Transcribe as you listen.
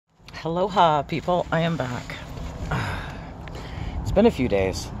Aloha, people. I am back. It's been a few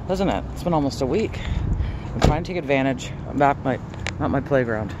days, hasn't it? It's been almost a week. I'm trying to take advantage. I'm back at my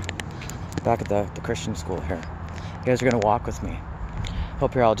playground. Back at the Christian school here. You guys are going to walk with me.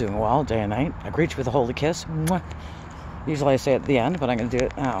 Hope you're all doing well, day and night. I greet you with a holy kiss. Mwah. Usually I say it at the end, but I'm going to do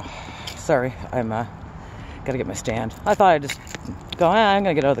it now. Sorry, I'm got to get my stand. I thought I'd just go, I'm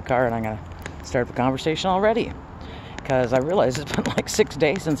going to get out of the car and I'm going to start the conversation already. Because I realized it's been like 6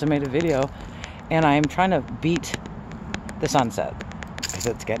 days since I made a video, and I'm trying to beat the sunset because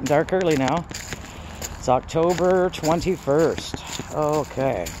it's getting dark early now. It's October 21st.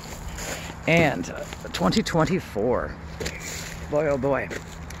 Okay. And 2024. Boy, oh boy.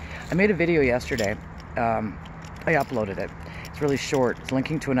 I made a video yesterday. I uploaded it. It's really short. It's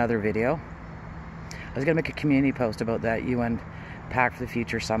linking to another video. I was going to make a community post about that UN Pact for the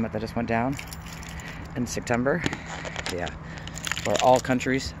Future summit that just went down in September. Yeah, where all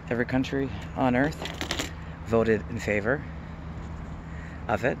countries, every country on earth voted in favor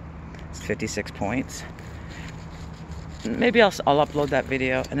of it. It's 56 points. Maybe I'll upload that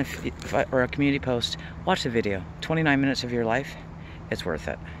video, and or a community post, watch the video. 29 minutes of your life, it's worth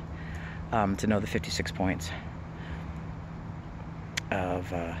it to know the 56 points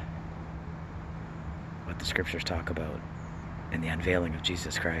of what the scriptures talk about in the unveiling of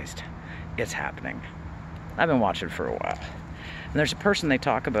Jesus Christ. It's happening. I've been watching for a while. And there's a person they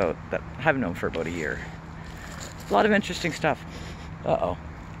talk about that I've known for about a year. A lot of interesting stuff. Uh-oh.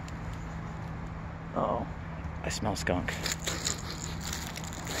 Uh-oh. I smell skunk.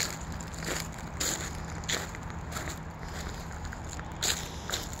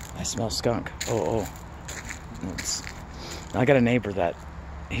 I smell skunk. Oh. I got a neighbor that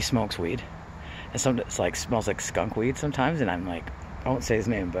he smokes weed. And it's like smells like skunk weed sometimes, and I'm like, I won't say his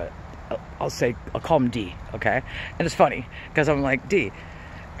name, but I'll call him D, okay? And it's funny, because I'm like, D,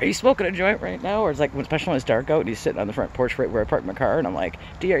 are you smoking a joint right now? Or it's like, especially when it's dark out and he's sitting on the front porch right where I parked my car, and I'm like,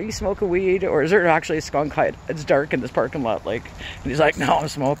 D, are you smoking weed? Or is there actually a skunk hide? It's dark in this parking lot, like, and he's like, no, I'm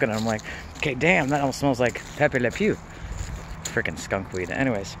smoking. And I'm like, okay, damn, that almost smells like Pepe Le Pew. Freaking skunk weed.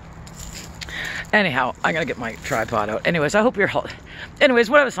 Anyhow, I'm gonna get my tripod out. Anyways, I hope you're anyways,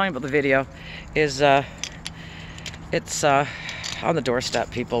 what I was talking about the video is, it's, on the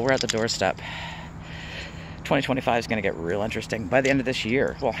doorstep, people. We're at the doorstep. 2025 is going to get real interesting by the end of this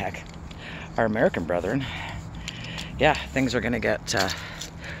year. Well, heck, our American brethren, yeah, things are going to get,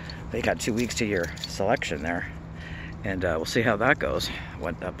 they got 2 weeks to your selection there. And we'll see how that goes,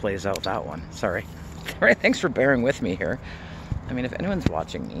 what plays out with that one. Sorry. All right, thanks for bearing with me here. I mean, if anyone's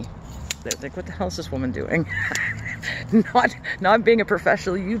watching me, they're like, what the hell is this woman doing? not being a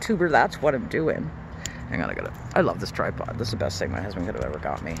professional YouTuber, that's what I'm doing. Hang on, I love this tripod. This is the best thing my husband could have ever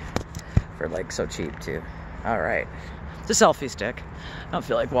got me. For like so cheap too. Alright. It's a selfie stick. I don't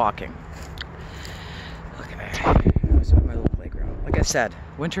feel like walking. Okay. I was at my little playground. Like I said,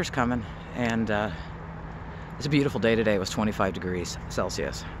 winter's coming, and it's a beautiful day today. It was 25 degrees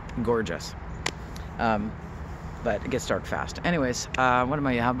Celsius. Gorgeous. But it gets dark fast. Anyways, what am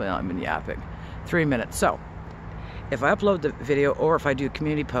I yapping? I've been yapping. 3 minutes. So, if I upload the video or if I do a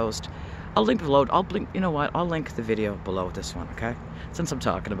community post, I'll link below. You know what? I'll link the video below this one, okay? Since I'm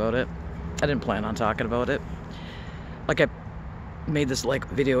talking about it. I didn't plan on talking about it. Like, I made this, like,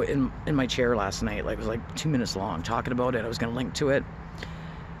 video in my chair last night. Like, it was, like, 2 minutes long talking about it. I was going to link to it.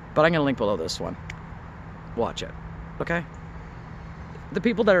 But I'm going to link below this one. Watch it, okay? The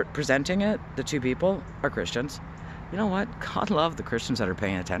people that are presenting it, the two people, are Christians. You know what? God love the Christians that are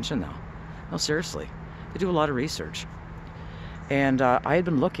paying attention, though. No, seriously. They do a lot of research. And I had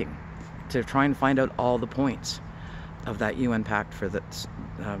been looking to try and find out all the points of that UN Pact for the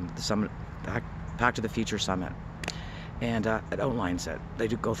summit, Pact of the Future Summit. And it outlines it. They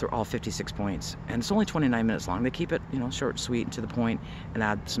do go through all 56 points. And it's only 29 minutes long. They keep it, you know, short, sweet, and to the point, and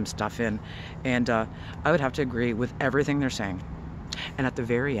add some stuff in. And I would have to agree with everything they're saying. And at the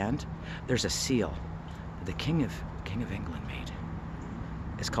very end, there's a seal the King of England made.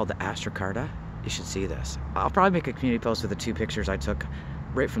 It's called the Astra Carta. You should see this. I'll probably make a community post with the 2 pictures I took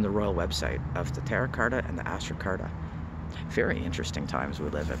right from the royal website of the Terra Carta and the Astra Carta. Very interesting times we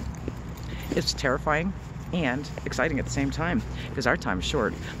live in. It's terrifying and exciting at the same time, because our time's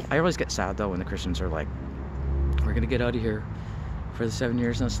short. I always get sad, though, when the Christians are like, we're going to get out of here for the 7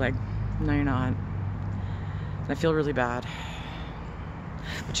 years. And it's like, no, you're not. And I feel really bad.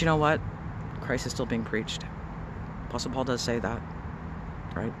 But you know what? Christ is still being preached. Apostle Paul does say that,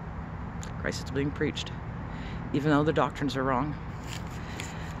 right? Christ is still being preached. Even though the doctrines are wrong,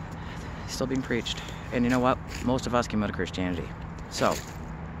 still being preached. And you know what? Most of us came out of Christianity. So,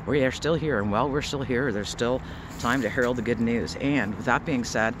 we are still here, and while we're still here, there's still time to herald the good news. And with that being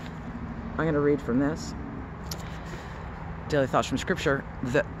said, I'm going to read from this. Daily Thoughts from Scripture.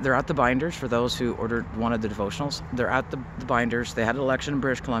 They're at the binders for those who wanted the devotionals. They're at the binders. They had an election in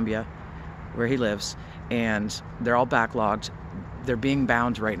British Columbia, where he lives, and they're all backlogged. They're being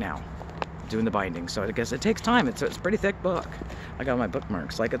bound right now, doing the binding. So I guess it takes time. It's a pretty thick book. I got my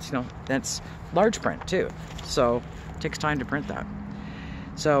bookmarks. Like, it's, that's large print too. So it takes time to print that.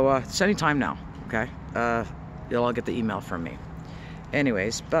 So it's any time now, okay? You'll all get the email from me.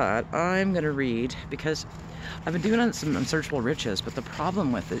 Anyways, but I'm going to read, because I've been doing some Unsearchable Riches, but the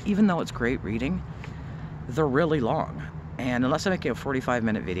problem with it, even though it's great reading, they're really long. And unless I'm making a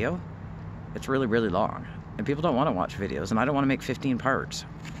 45-minute video, it's really, really long. And people don't want to watch videos, and I don't want to make 15 parts,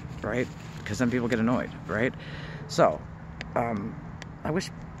 right? Because then people get annoyed, right? So, I wish,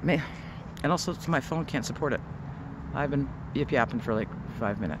 and also my phone can't support it. I've been yip-yapping for like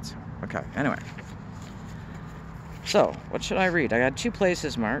 5 minutes. Okay, anyway. So, what should I read? I got 2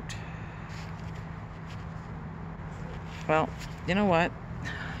 places marked. Well, you know what?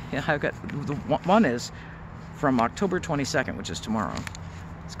 Yeah, I've got, one is from October 22nd, which is tomorrow.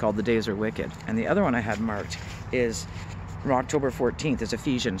 It's called The Days Are Wicked. And the other one I had marked is from October 14th, is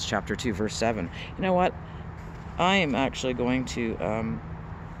Ephesians chapter 2, verse 7. You know what? I am actually going to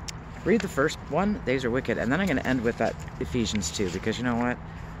read the first one, Days Are Wicked, and then I'm going to end with that Ephesians 2, because you know what?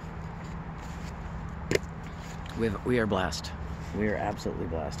 We are blessed. We are absolutely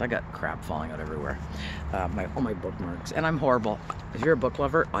blessed. I got crap falling out everywhere. All my bookmarks. And I'm horrible. If you're a book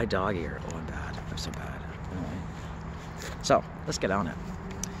lover, I dog ear. Oh, I'm bad. I'm so bad. Anyway. So, let's get on it.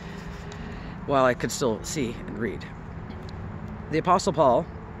 While I could still see and read. The Apostle Paul,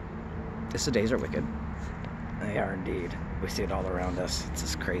 the days are wicked. They are indeed. We see it all around us. It's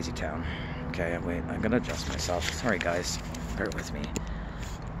this crazy town. Okay, wait, I'm going to adjust myself. Sorry, guys. Bear with me.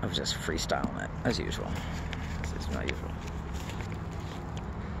 I was just freestyling it, as usual. This is not usual.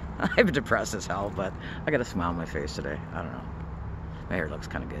 I'm depressed as hell, but I got a smile on my face today. I don't know. My hair looks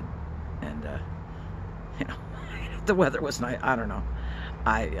kind of good. And, you know, the weather was nice. I don't know.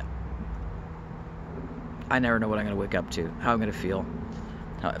 I never know what I'm going to wake up to, how I'm going to feel,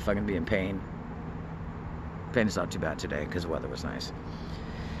 if I'm going to be in pain. Pain is not too bad today because the weather was nice.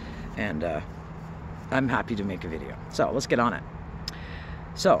 And I'm happy to make a video. So, let's get on it.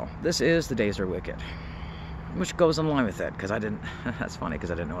 So, this is The Days Are Wicked, which goes in line with it, because I didn't, that's funny,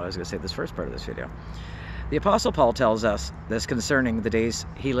 because I didn't know what I was going to say this first part of this video. The Apostle Paul tells us this concerning the days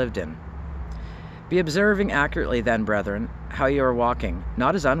he lived in. Be observing accurately then, brethren, how you are walking,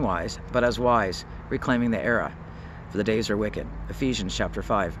 not as unwise, but as wise, reclaiming the era, for the days are wicked. Ephesians chapter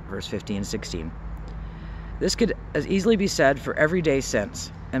 5, verse 15 and 16. This could as easily be said for every day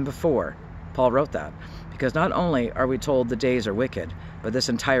since and before Paul wrote that, because not only are we told the days are wicked, but this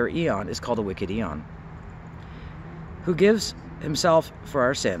entire eon is called a wicked eon. Who gives himself for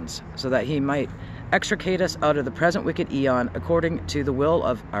our sins, so that he might extricate us out of the present wicked eon, according to the will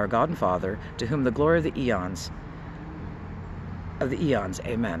of our God and Father, to whom the glory of the eons.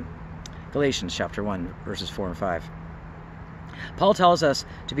 Amen. Galatians chapter 1, verses 4 and 5. Paul tells us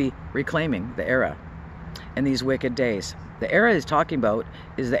to be reclaiming the era in these wicked days. The era he's talking about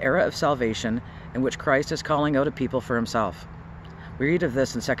is the era of salvation, in which Christ is calling out a people for himself. We read of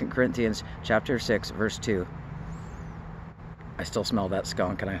this in 2 Corinthians chapter 6, verse 2. I still smell that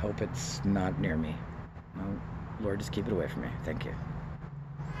skunk, and I hope it's not near me. Oh, Lord, just keep it away from me. Thank you.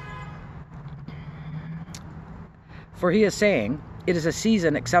 For he is saying, it is a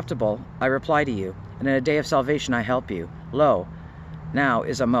season acceptable, I reply to you, and in a day of salvation I help you. Lo, now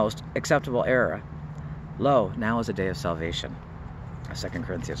is a most acceptable era. Lo, now is a day of salvation. 2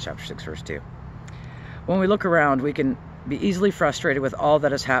 Corinthians chapter 6, verse 2. When we look around, we can be easily frustrated with all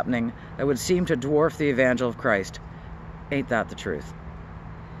that is happening that would seem to dwarf the evangel of Christ. Ain't that the truth?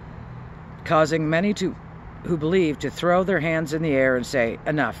 Causing many who believe to throw their hands in the air and say,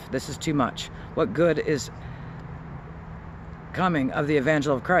 enough, this is too much. What good is coming of the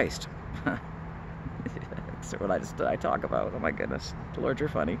evangel of Christ? That's what I talk about. Oh my goodness. Lord, you're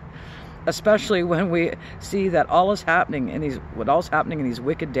funny. Especially when we see that all is happening in these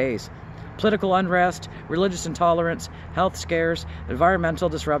wicked days. Political unrest, religious intolerance, health scares, environmental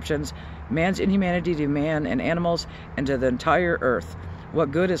disruptions, man's inhumanity to man and animals and to the entire earth.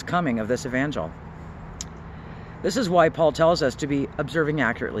 What good is coming of this evangel? This is why Paul tells us to be observing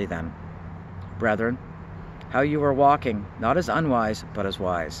accurately then, brethren, how you are walking, not as unwise, but as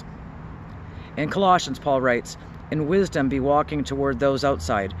wise. In Colossians, Paul writes, in wisdom be walking toward those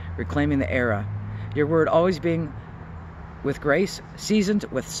outside, reclaiming the era, your word always being with grace, seasoned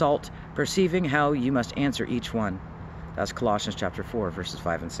with salt, perceiving how you must answer each one. That's Colossians chapter 4, verses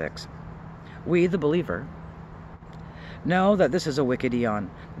 5 and 6. We, the believer, know that this is a wicked eon.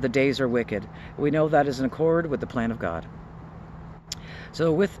 The days are wicked. We know that is in accord with the plan of God.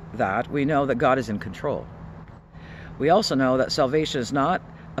 So with that, we know that God is in control. We also know that salvation is not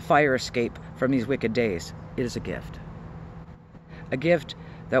a fire escape from these wicked days. It is a gift. A gift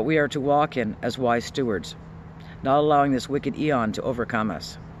that we are to walk in as wise stewards, not allowing this wicked eon to overcome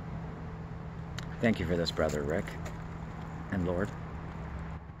us. Thank you for this, Brother Rick and Lord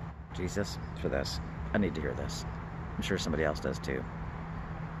Jesus, for this. I need to hear this. I'm sure somebody else does too.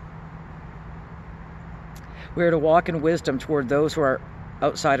 We are to walk in wisdom toward those who are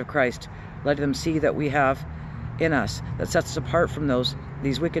outside of Christ, letting them see that we have in us that sets us apart from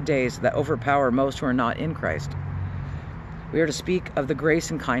these wicked days that overpower most who are not in Christ. We are to speak of the grace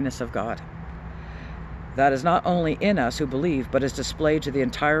and kindness of God that is not only in us who believe, but is displayed to the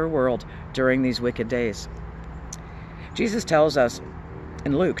entire world during these wicked days. Jesus tells us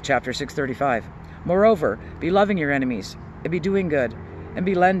in Luke chapter 6:35, "Moreover, be loving your enemies, and be doing good, and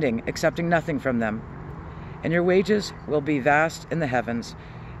be lending, accepting nothing from them. And your wages will be vast in the heavens,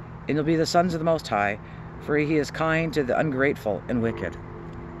 and you'll be the sons of the Most High, for he is kind to the ungrateful and wicked."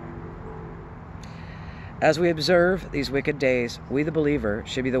 As we observe these wicked days, we the believer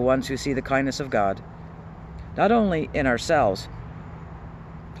should be the ones who see the kindness of God, not only in ourselves,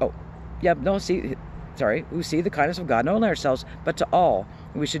 who see the kindness of God, not only ourselves, but to all.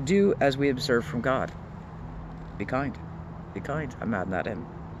 And we should do as we observe from God. Be kind. Be kind. I'm adding that in.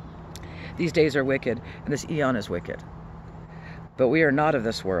 These days are wicked, and this eon is wicked. But we are not of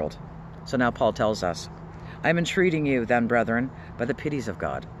this world. So now Paul tells us, "I am entreating you then, brethren, by the pities of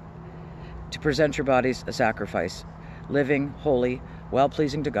God, to present your bodies a sacrifice, living, holy,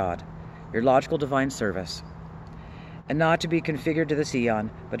 well-pleasing to God, your logical divine service, and not to be configured to this eon,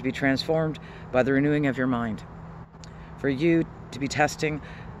 but to be transformed by the renewing of your mind. For you to be testing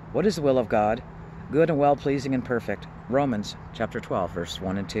what is the will of God, good and well-pleasing and perfect." Romans chapter 12, verse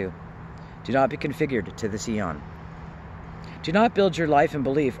 1 and 2. Do not be configured to this eon. Do not build your life and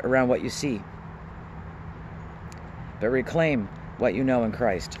belief around what you see, but reclaim what you know in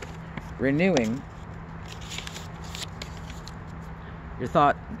Christ, renewing your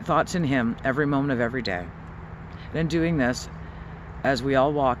thoughts in Him every moment of every day. And in doing this, as we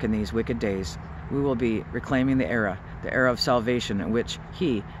all walk in these wicked days, we will be reclaiming the era of salvation in which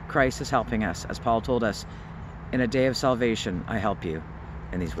He, Christ, is helping us. As Paul told us, "In a day of salvation, I help you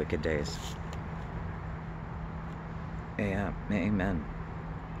in these wicked days." Yeah, amen.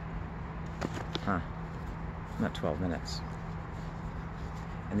 I'm at 12 minutes.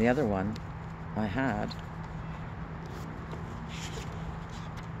 And the other one I had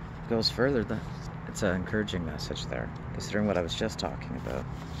goes further. It's an encouraging message there, considering what I was just talking about.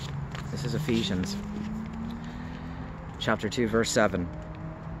 This is Ephesians chapter 2, verse 7.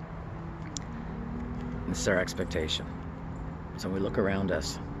 This is our expectation. So we look around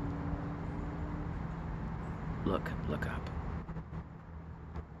us. Look up.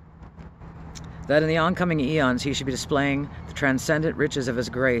 That in the oncoming eons he should be displaying the transcendent riches of his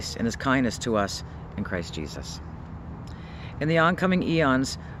grace and his kindness to us in Christ Jesus. In the oncoming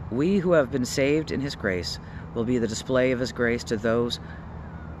eons, we who have been saved in his grace will be the display of his grace to those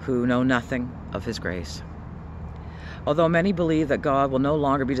who know nothing of his grace. Although many believe that God will no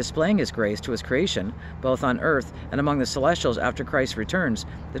longer be displaying his grace to his creation, both on earth and among the celestials after Christ returns,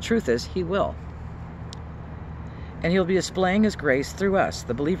 the truth is he will. And he'll be displaying his grace through us,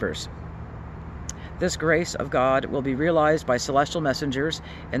 the believers. This grace of God will be realized by celestial messengers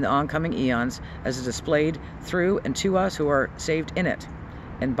in the oncoming eons as it is displayed through and to us who are saved in it,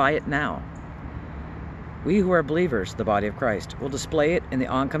 and by it now. We who are believers, the body of Christ, will display it in the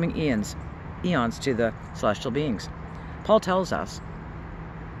oncoming eons to the celestial beings. Paul tells us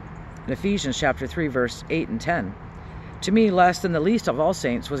in Ephesians chapter 3, verse 8 and 10, "To me, less than the least of all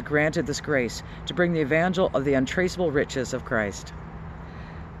saints, was granted this grace, to bring the evangel of the untraceable riches of Christ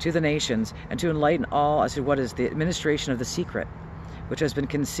to the nations, and to enlighten all as to what is the administration of the secret, which has been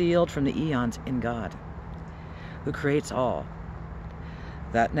concealed from the eons in God, who creates all,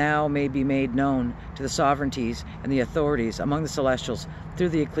 that now may be made known to the sovereignties and the authorities among the celestials through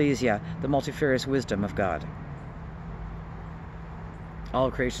the ecclesia, the multifarious wisdom of God." All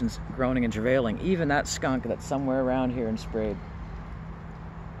creation's groaning and travailing, even that skunk that's somewhere around here and sprayed.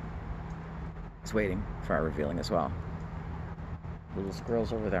 It's waiting for our revealing as well. Little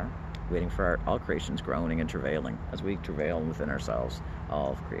squirrels over there, waiting for all creation's groaning and travailing as we travail within ourselves,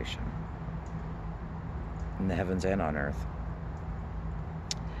 all of creation, in the heavens and on earth.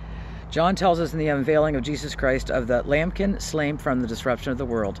 John tells us in the unveiling of Jesus Christ of the lambkin slain from the disruption of the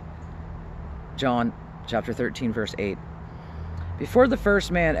world. John chapter 13, verse 8. Before the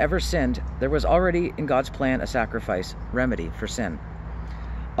first man ever sinned, there was already in God's plan a sacrifice, remedy for sin.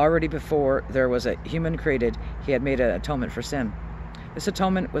 Already before there was a human created, he had made an atonement for sin. This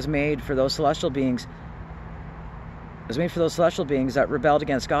atonement was made for those celestial beings. That rebelled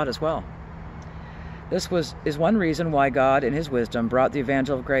against God as well. This is one reason why God, in his wisdom, brought the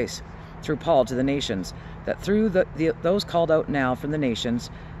evangel of grace through Paul to the nations, that through those called out now from the nations,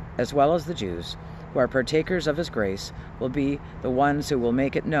 as well as the Jews, who are partakers of his grace, will be the ones who will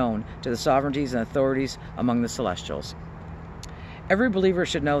make it known to the sovereignties and authorities among the celestials. Every believer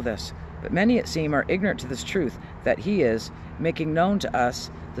should know this, but many, it seems, are ignorant to this truth, that he is making known to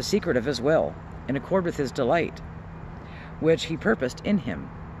us the secret of his will, in accord with his delight, which he purposed in him,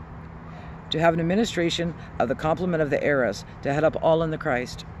 to have an administration of the complement of the eras, to head up all in the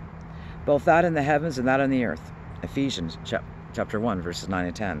Christ, both that in the heavens and that on the earth. Ephesians chapter 1, verses 9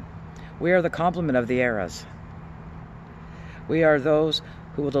 and 10. We are the complement of the eras. We are those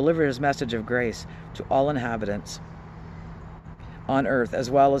who will deliver his message of grace to all inhabitants on earth,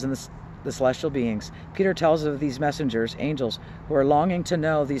 as well as in the celestial beings. Peter tells of these messengers, angels, who are longing to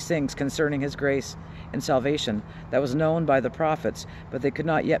know these things concerning his grace and salvation that was known by the prophets, but they could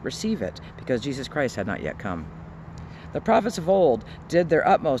not yet receive it, because Jesus Christ had not yet come. The prophets of old did their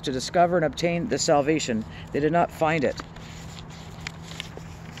utmost to discover and obtain this salvation. They did not find it.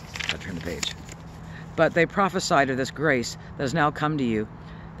 I'll turn the page. But they prophesied of this grace that has now come to you.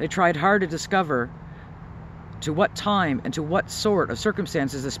 They tried hard to discover to what time and to what sort of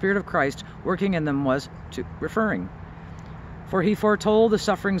circumstances the Spirit of Christ working in them was referring. For he foretold the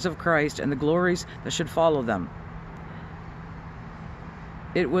sufferings of Christ and the glories that should follow them.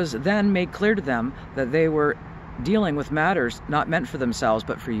 It was then made clear to them that they were dealing with matters not meant for themselves,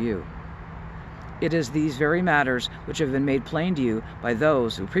 but for you. It is these very matters which have been made plain to you by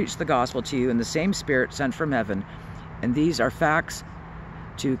those who preach the gospel to you in the same Spirit sent from heaven, and these are facts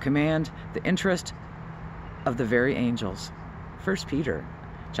to command the interest of the very angels. 1 Peter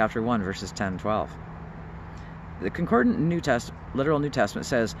chapter 1, verses 10 and 12. The concordant literal New Testament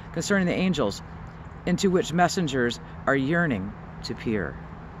says, concerning the angels, into which messengers are yearning to peer.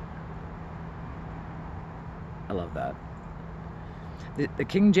 I love that. The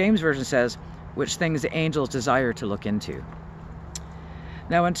King James Version says, which things the angels desire to look into.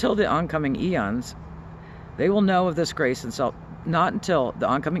 Now, until the oncoming eons, they will know of this grace and not until the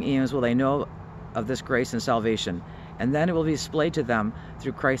oncoming eons will they know of this grace and salvation, and then it will be displayed to them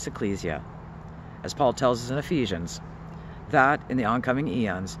through Christ's ecclesia. As Paul tells us in Ephesians, that in the oncoming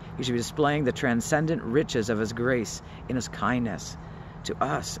eons he should be displaying the transcendent riches of his grace in his kindness to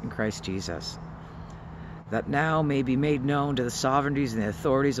us in Christ Jesus, that now may be made known to the sovereignties and the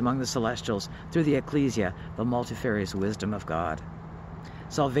authorities among the celestials through the ecclesia, the multifarious wisdom of God.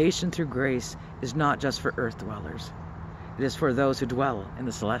 Salvation through grace is not just for earth dwellers. It is for those who dwell in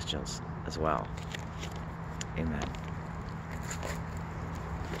the celestials as well. Amen.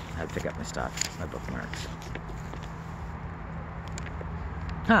 I had to pick up my stuff, my bookmarks.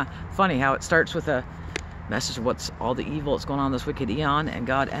 Funny how it starts with a message of what's all the evil that's going on in this wicked eon, and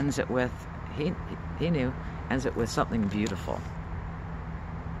God ends it with, he knew, ends it with something beautiful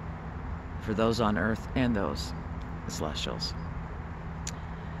for those on earth and those celestials.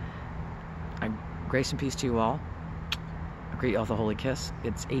 Grace and peace to you all. I greet you all with a holy kiss.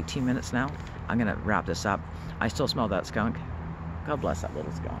 It's 18 minutes now. I'm going to wrap this up. I still smell that skunk. God bless that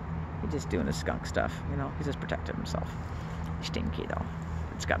little skunk. He's just doing his skunk stuff. You know, he's just protecting himself. He's stinky though.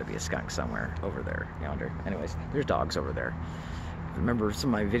 It's got to be a skunk somewhere over there, yonder. Anyways, there's dogs over there. Remember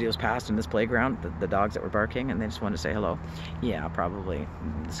some of my videos past in this playground, the dogs that were barking and they just wanted to say hello? Yeah, probably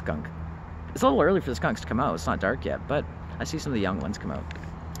the skunk. It's a little early for the skunks to come out. It's not dark yet, but I see some of the young ones come out.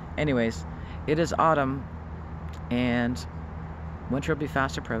 Anyways, it is autumn and winter will be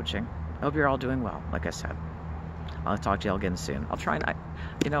fast approaching. I hope you're all doing well, like I said. I'll talk to you all again soon. I'll try and,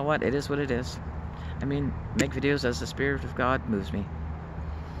 you know what, it is what it is. I mean, make videos as the Spirit of God moves me.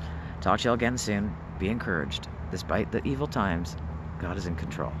 Talk to you all again soon. Be encouraged. Despite the evil times, God is in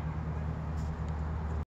control.